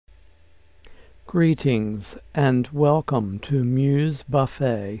Greetings and welcome to Muse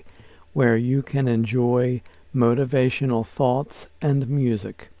Buffet, where you can enjoy motivational thoughts and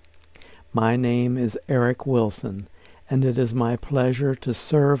music. My name is Eric Wilson, and it is my pleasure to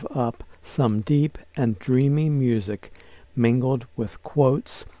serve up some deep and dreamy music mingled with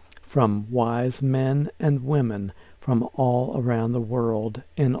quotes from wise men and women from all around the world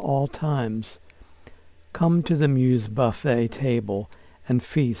in all times. Come to the Muse Buffet table and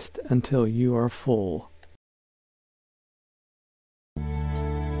feast until you are full.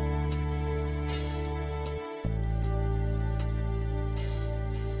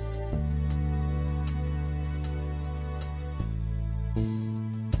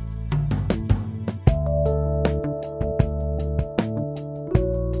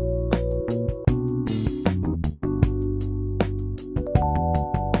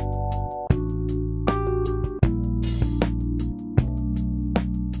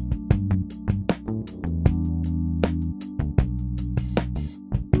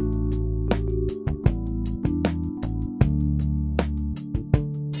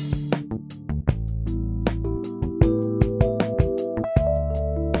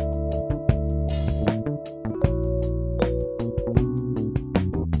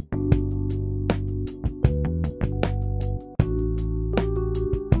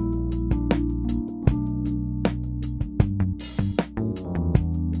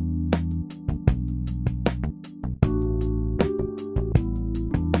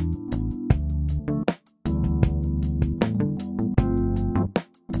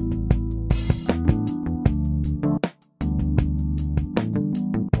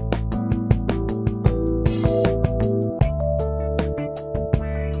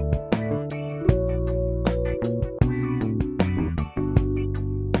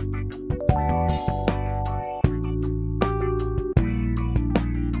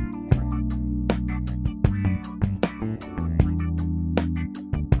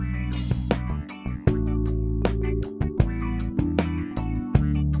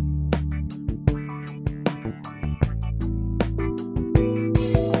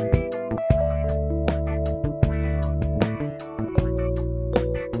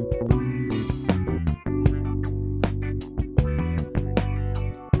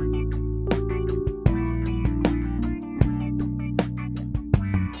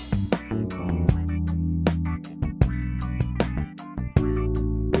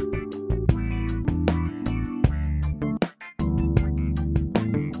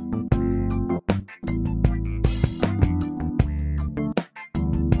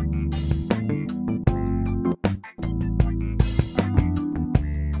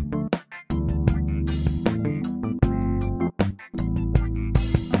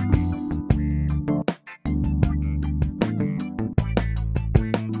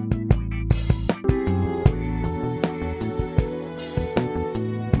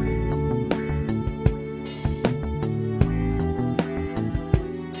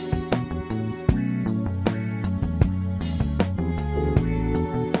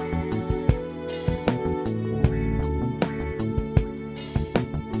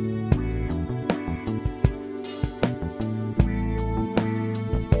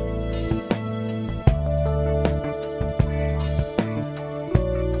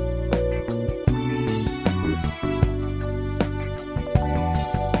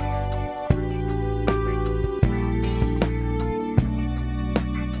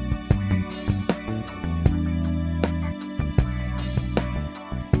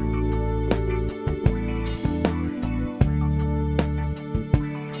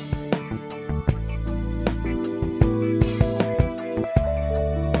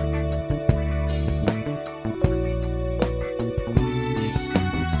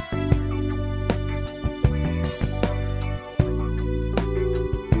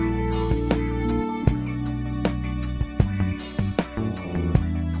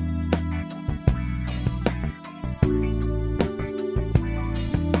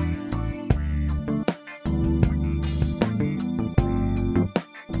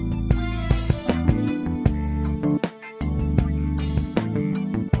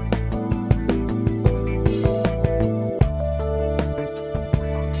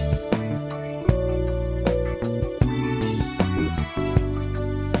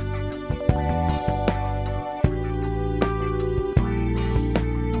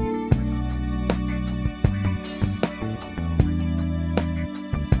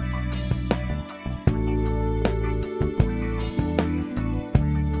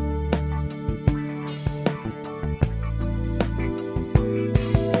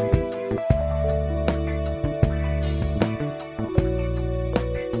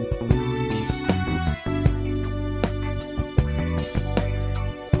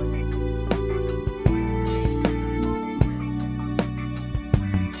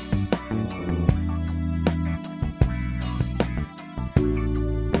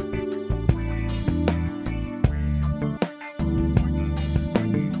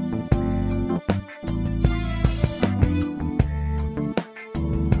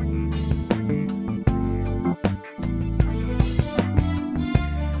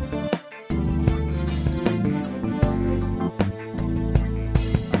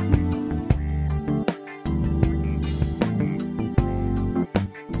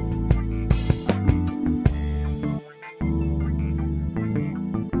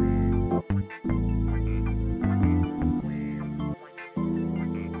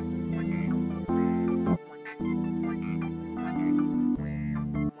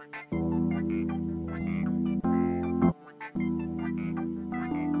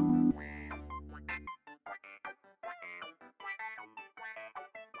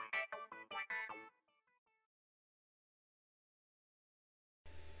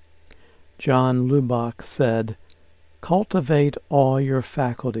 John Lubbock said, "Cultivate all your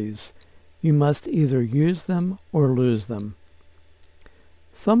faculties. You must either use them or lose them."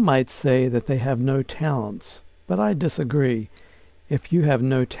 Some might say that they have no talents, but I disagree. If you have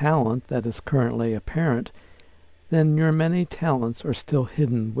no talent that is currently apparent, then your many talents are still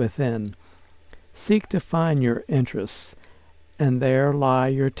hidden within. Seek to find your interests, and there lie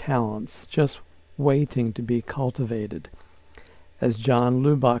your talents, just waiting to be cultivated. As John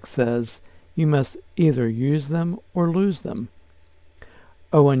Lubbock says, you must either use them or lose them.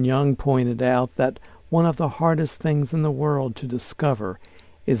 Owen Young pointed out that one of the hardest things in the world to discover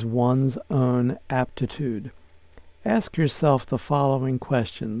is one's own aptitude. Ask yourself the following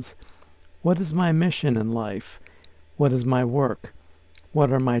questions. What is my mission in life? What is my work?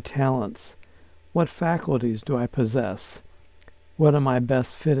 What are my talents? What faculties do I possess? What am I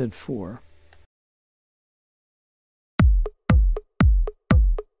best fitted for?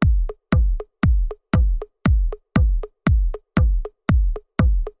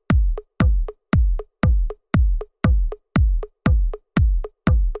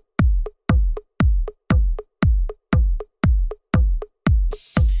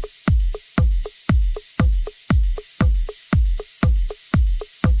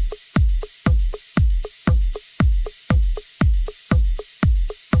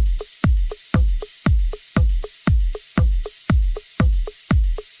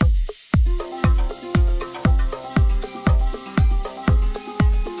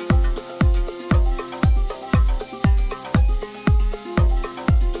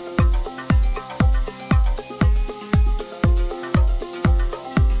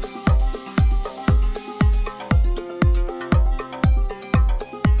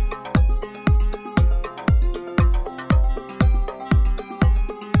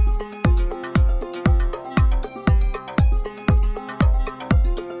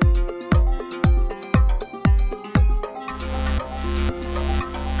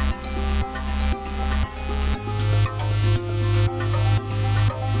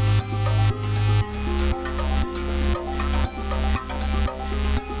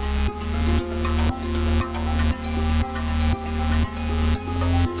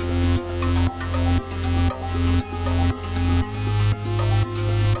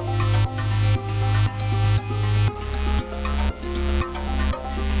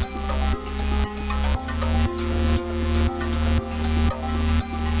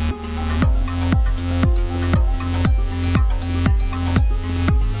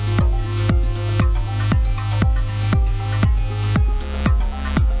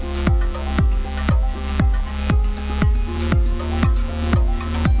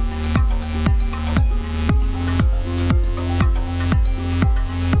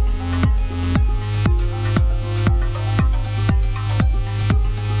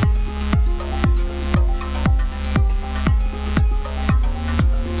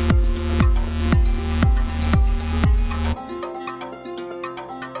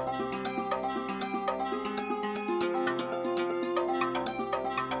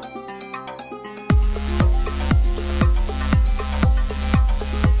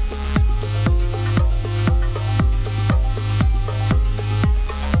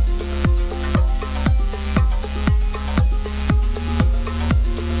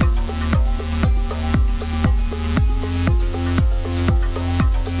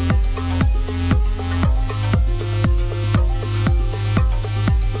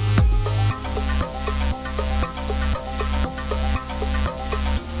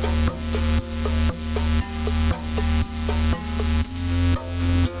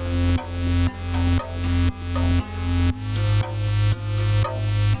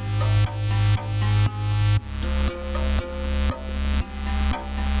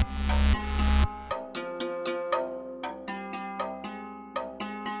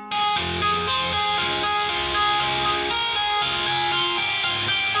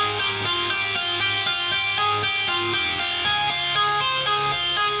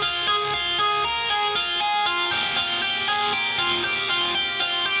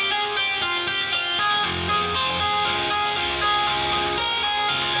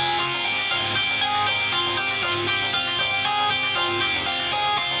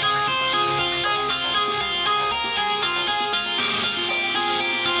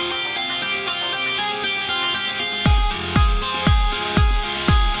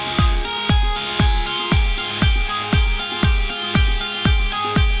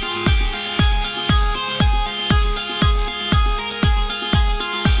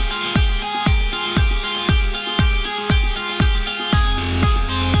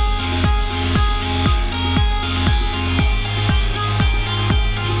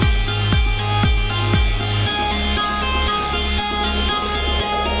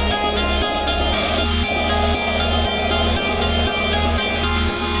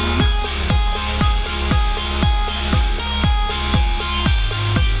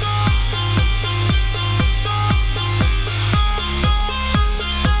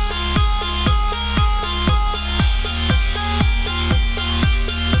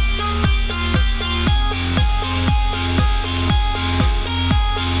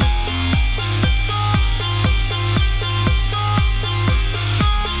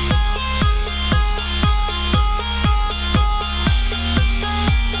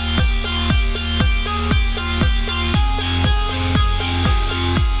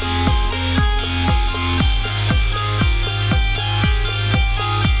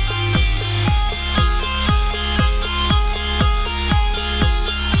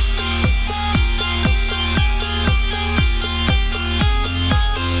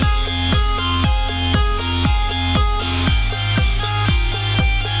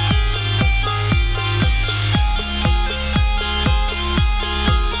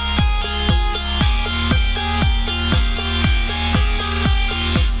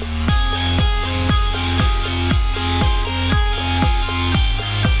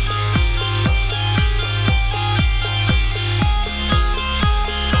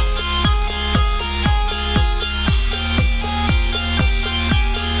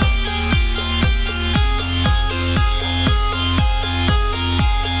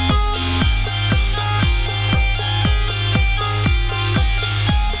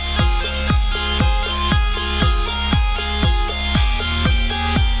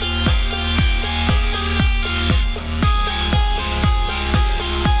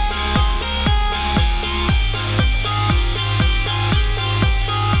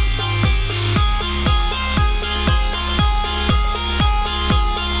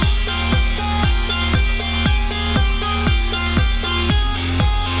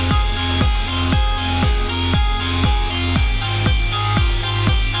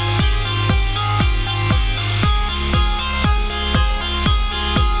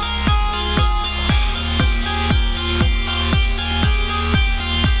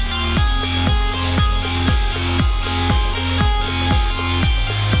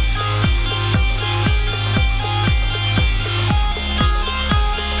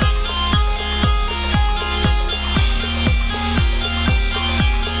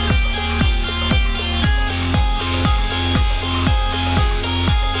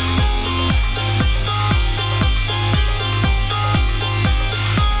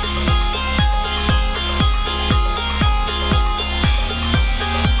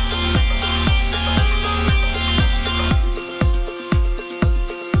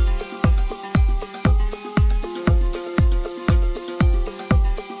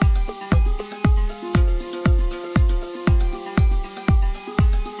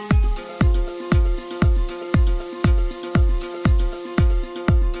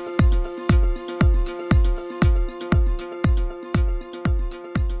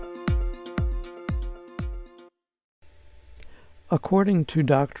 According to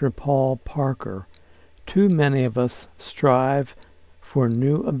Dr. Paul Parker, too many of us strive for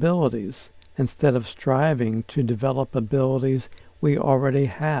new abilities instead of striving to develop abilities we already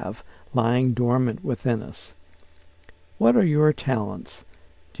have lying dormant within us. What are your talents?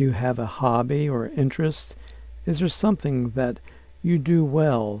 Do you have a hobby or interest? Is there something that you do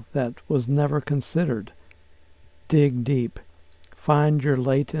well that was never considered? Dig deep. Find your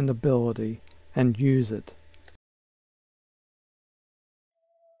latent ability and use it.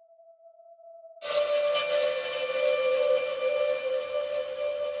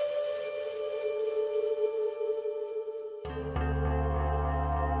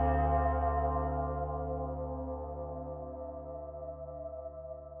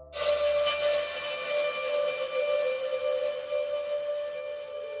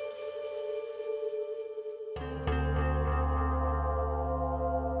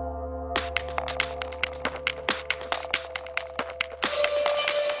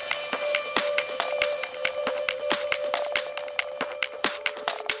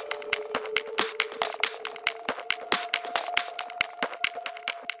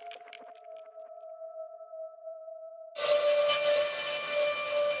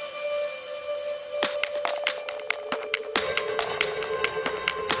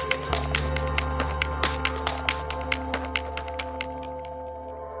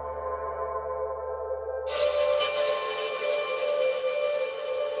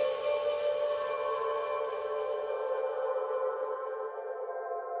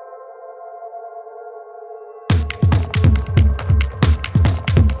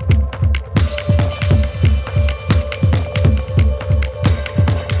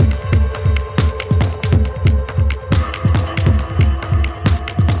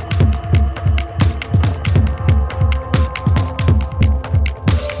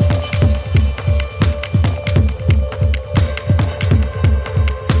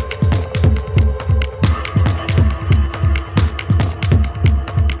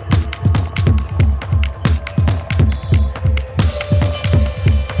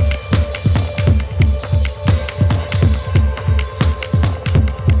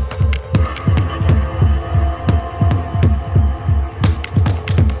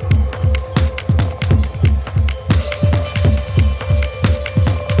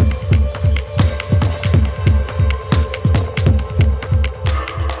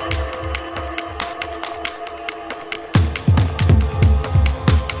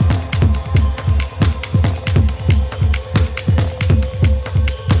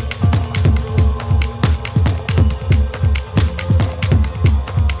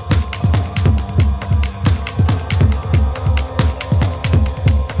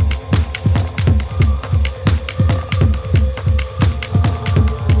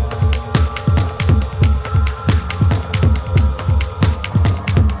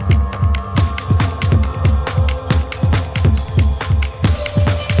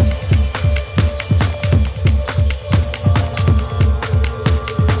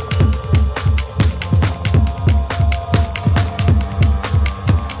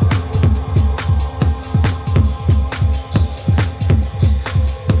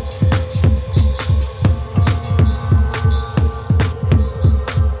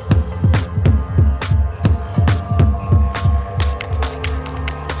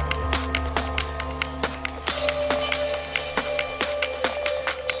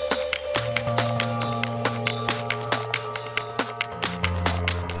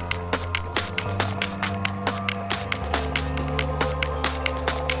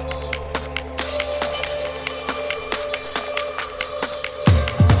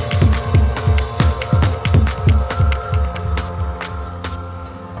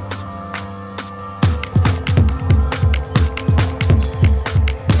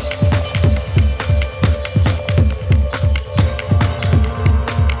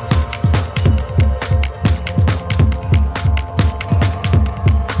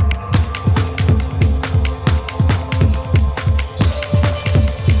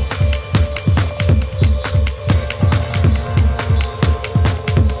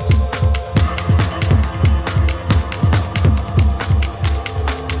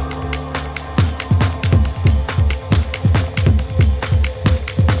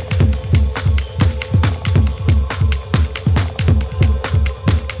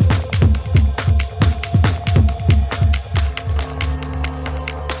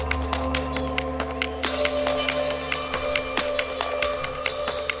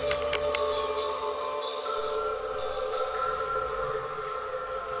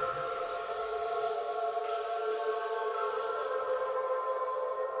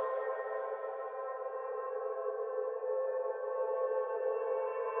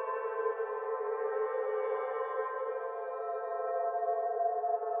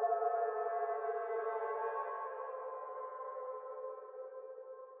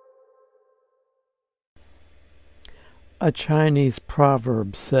 A Chinese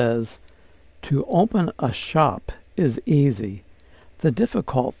proverb says, "To open a shop is easy. The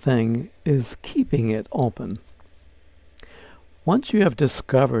difficult thing is keeping it open." Once you have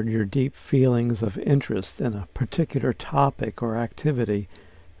discovered your deep feelings of interest in a particular topic or activity,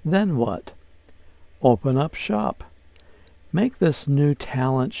 then what? Open up shop. Make this new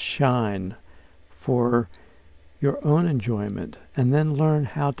talent shine for your own enjoyment, and then learn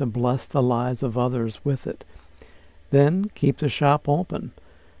how to bless the lives of others with it. Then keep the shop open.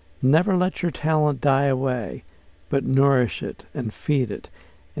 Never let your talent die away, but nourish it and feed it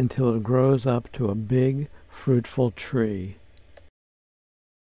until it grows up to a big, fruitful tree.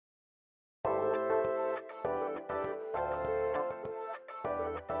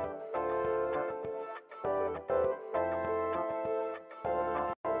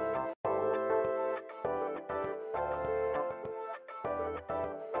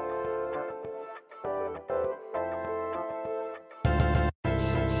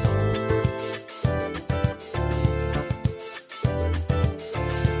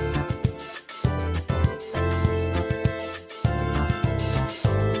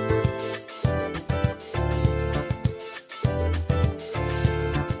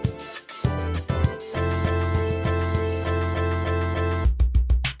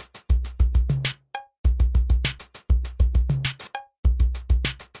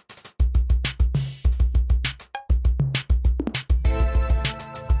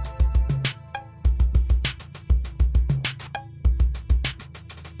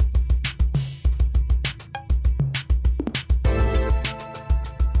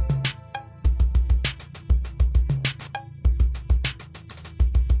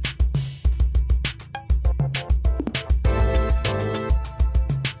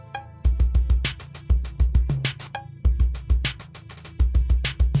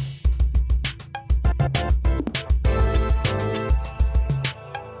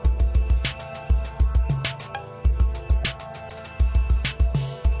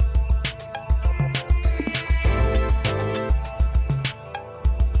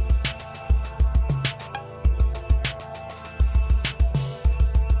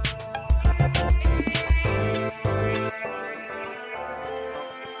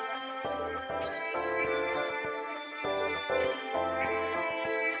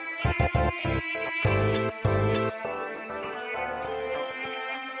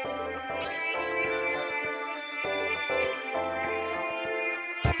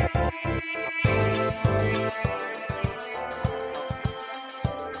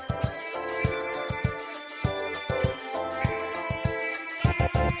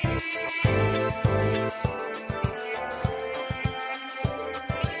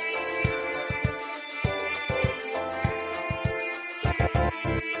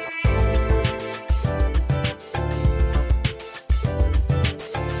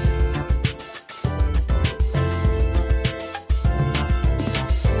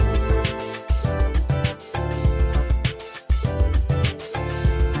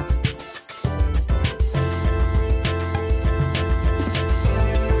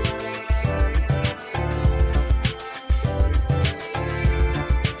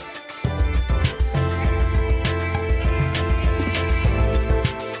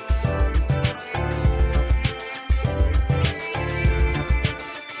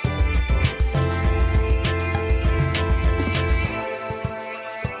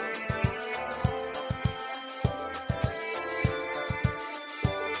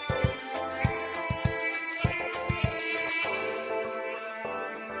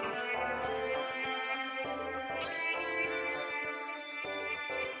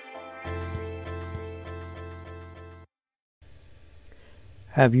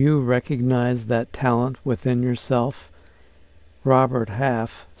 Have you recognized that talent within yourself? Robert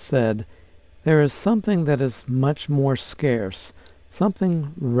Half said, "There is something that is much more scarce,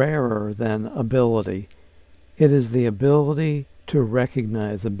 something rarer than ability. It is the ability to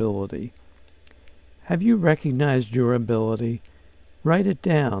recognize ability." Have you recognized your ability? Write it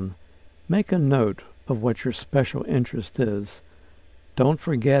down. Make a note of what your special interest is. Don't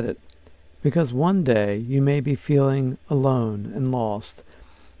forget it, because one day you may be feeling alone and lost.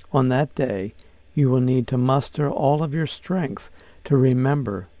 On that day, you will need to muster all of your strength to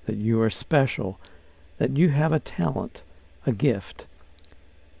remember that you are special, that you have a talent, a gift.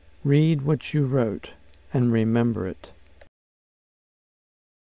 Read what you wrote and remember it.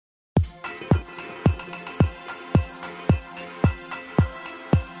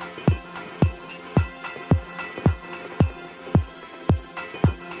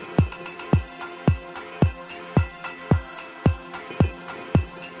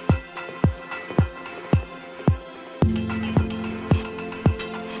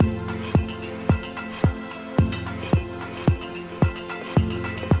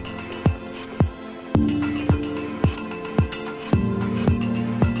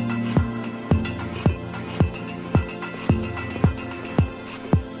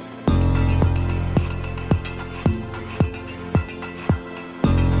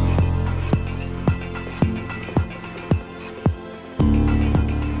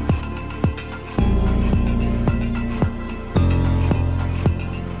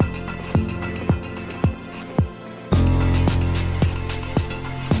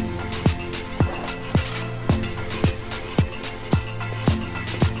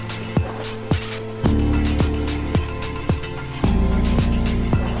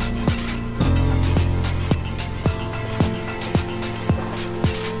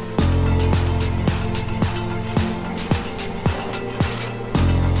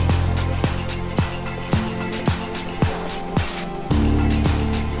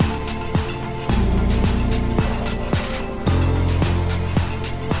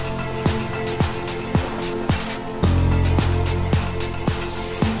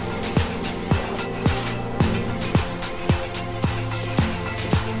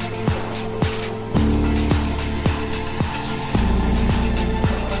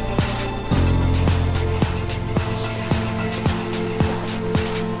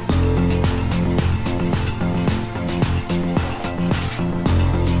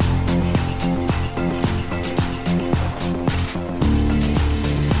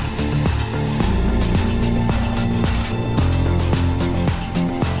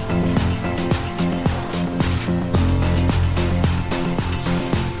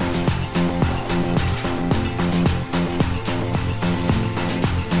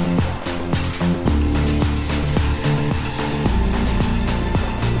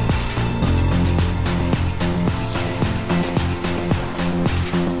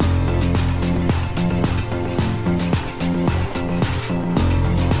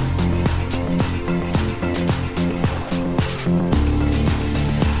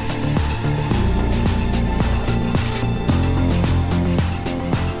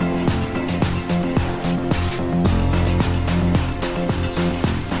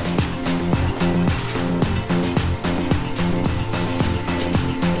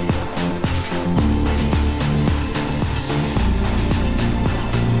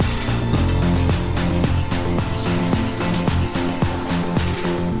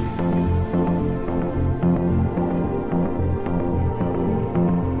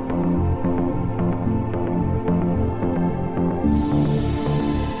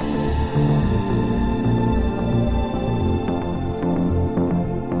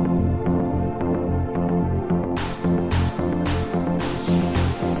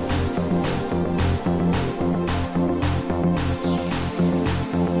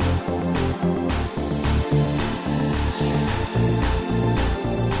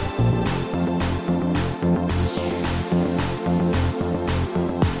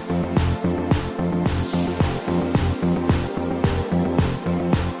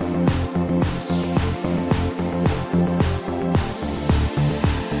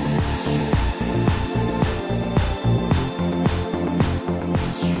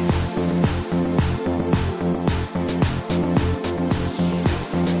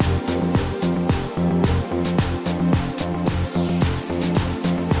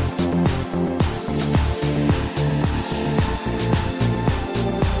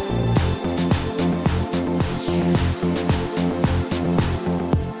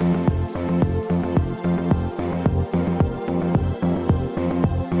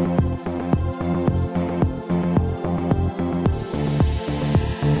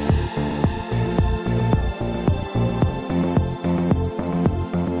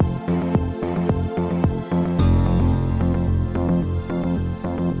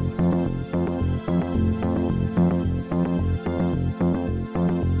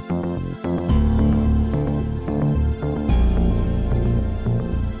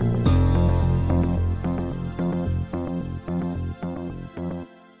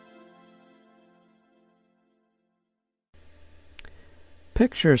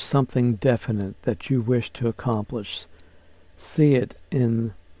 Picture something definite that you wish to accomplish. See it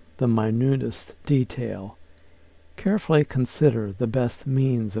in the minutest detail. Carefully consider the best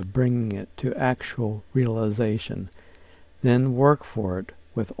means of bringing it to actual realization. Then work for it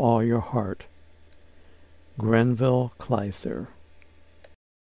with all your heart. Grenville Kleiser.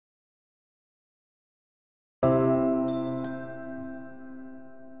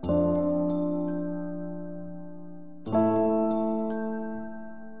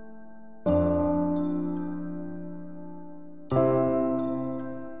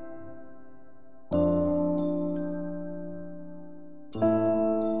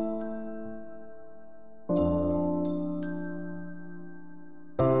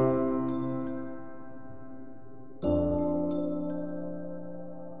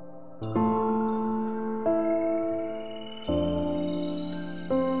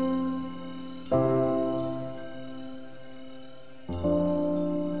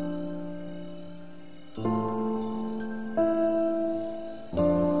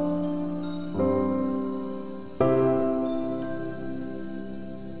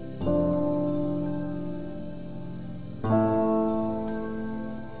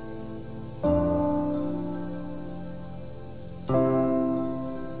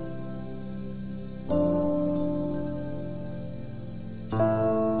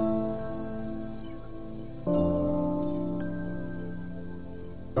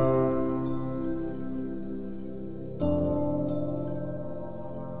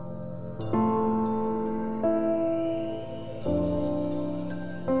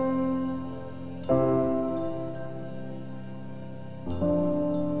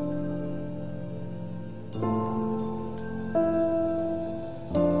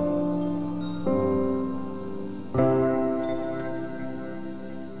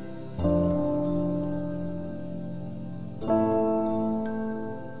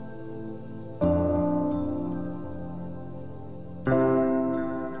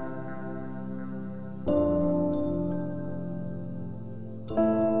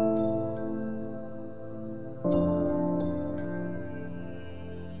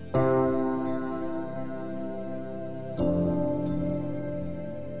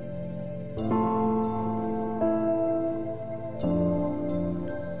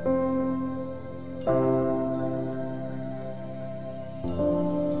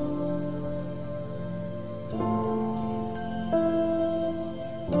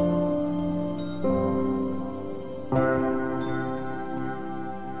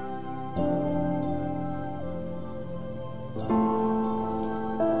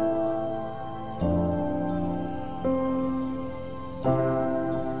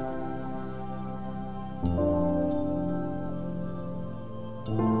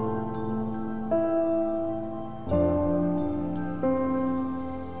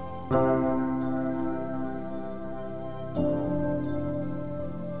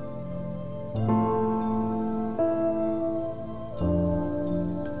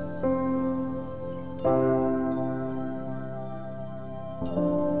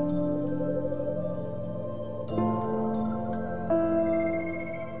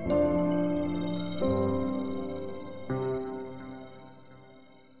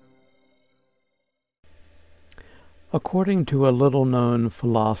 According to a little-known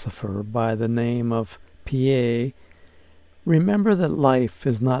philosopher by the name of Piaget, remember that life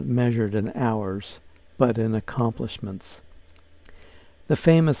is not measured in hours, but in accomplishments. The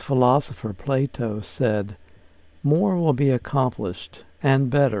famous philosopher Plato said, "More will be accomplished, and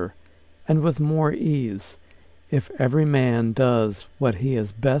better, and with more ease, if every man does what he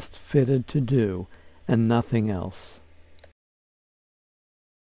is best fitted to do, and nothing else."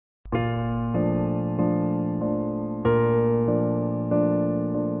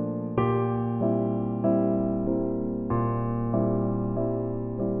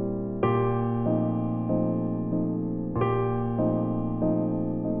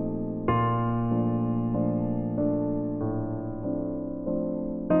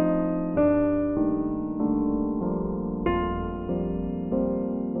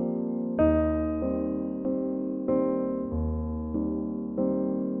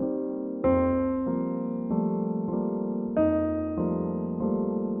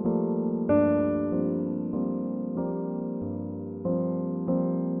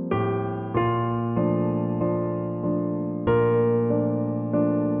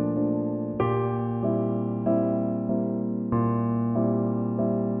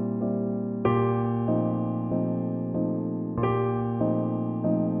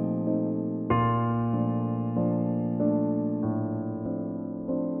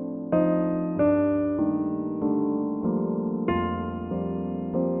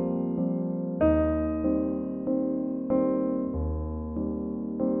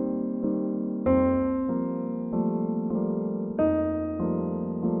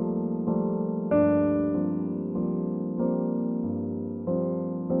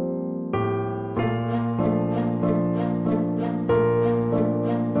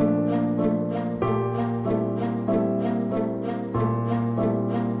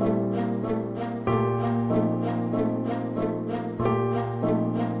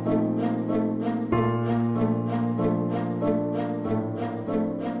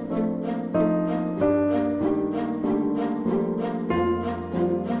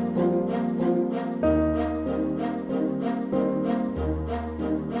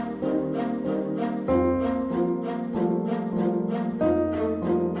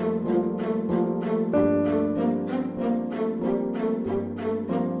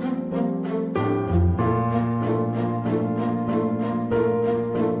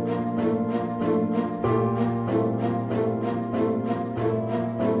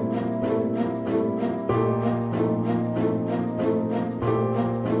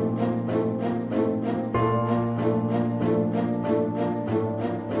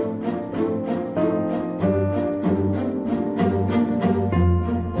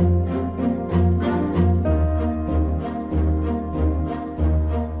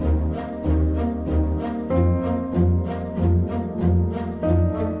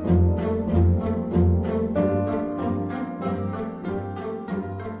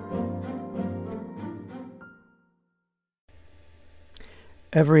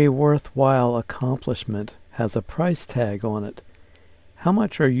 Every worthwhile accomplishment has a price tag on it. How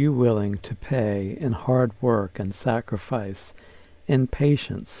much are you willing to pay in hard work and sacrifice, in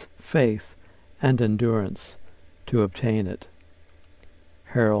patience, faith, and endurance to obtain it?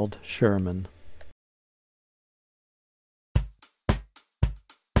 Harold Sherman.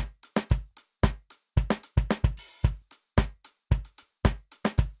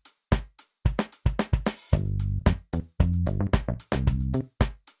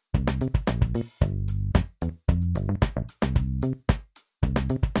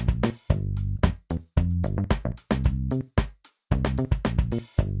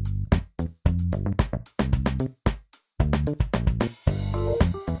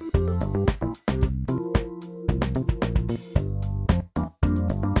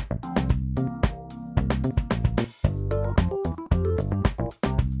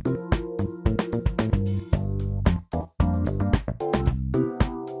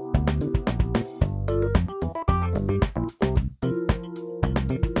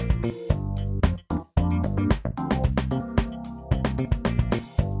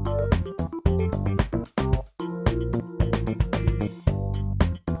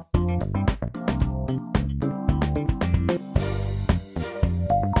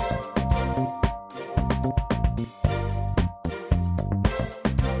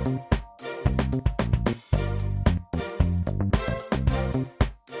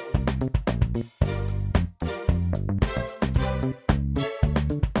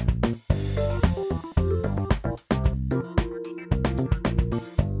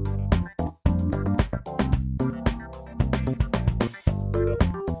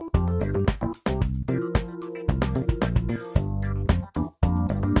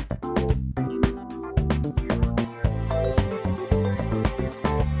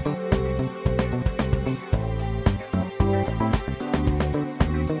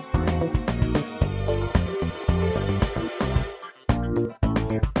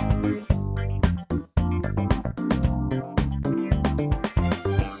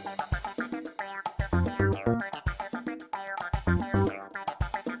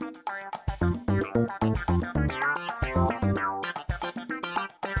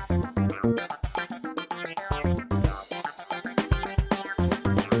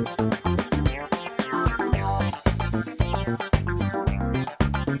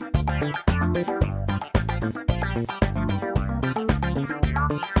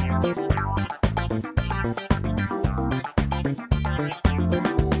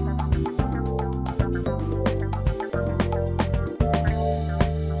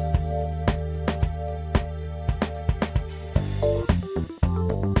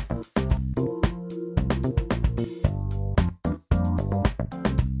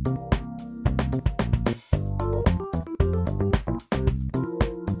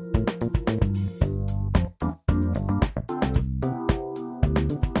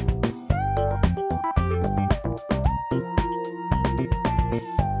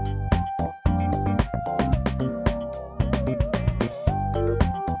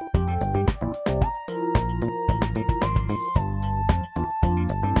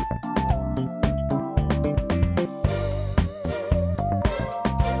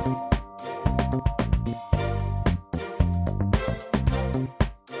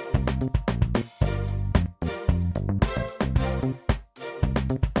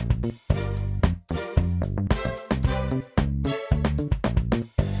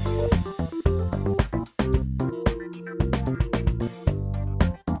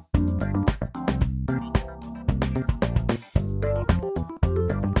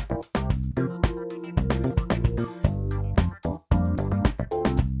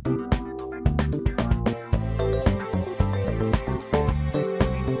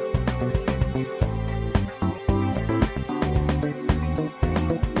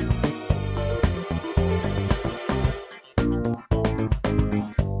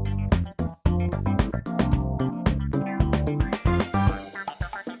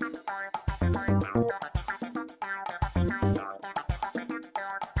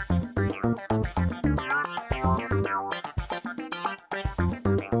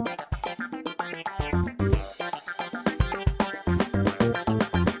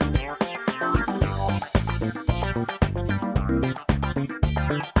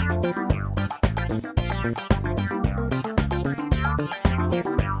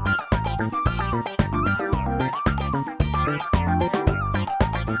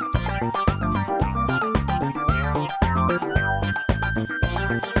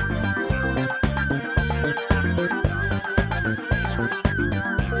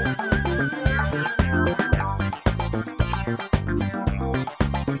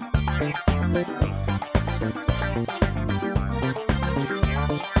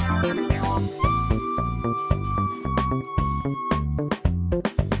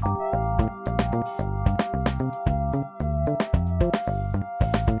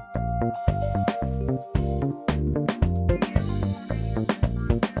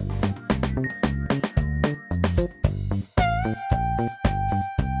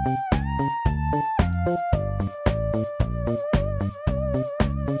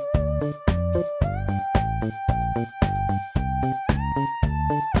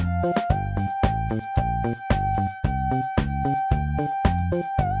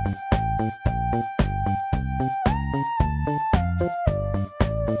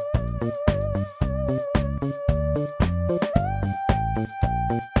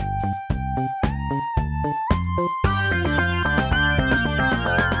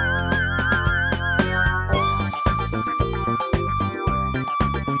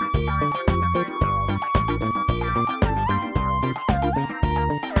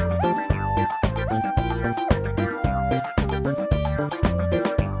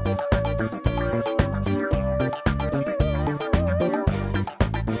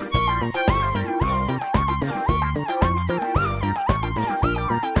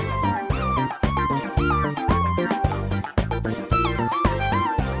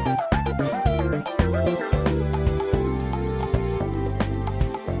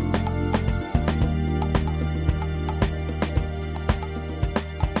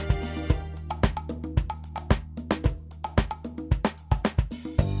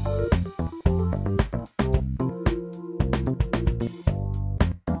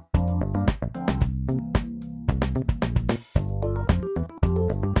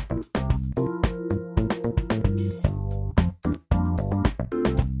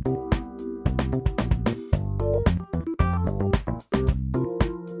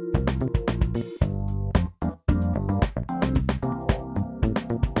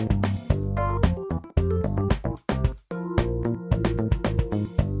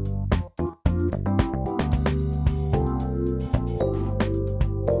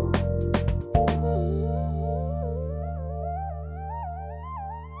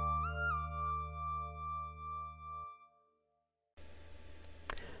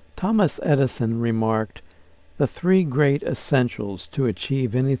 Thomas Edison remarked, "The three great essentials to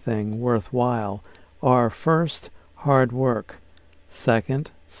achieve anything worthwhile are first, hard work,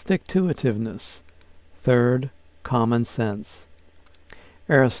 second, stick-to-itiveness, third, common sense."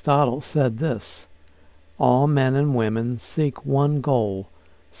 Aristotle said this, "All men and women seek one goal,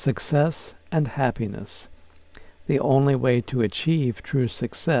 success and happiness. The only way to achieve true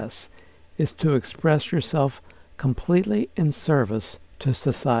success is to express yourself completely in service to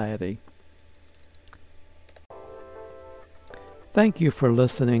society." Thank you for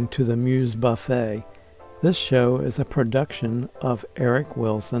listening to the Muse Buffet. This show is a production of Eric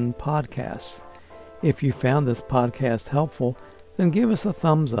Wilson Podcasts. If you found this podcast helpful, then give us a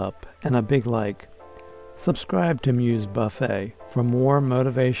thumbs up and a big like. Subscribe to Muse Buffet for more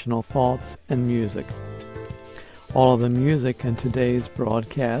motivational thoughts and music. All of the music in today's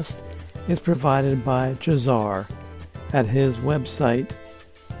broadcast is provided by Jazar at his website,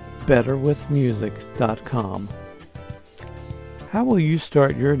 betterwithmusic.com. How will you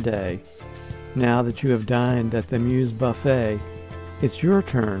start your day? Now that you have dined at the Muse Buffet, it's your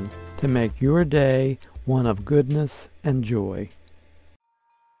turn to make your day one of goodness and joy.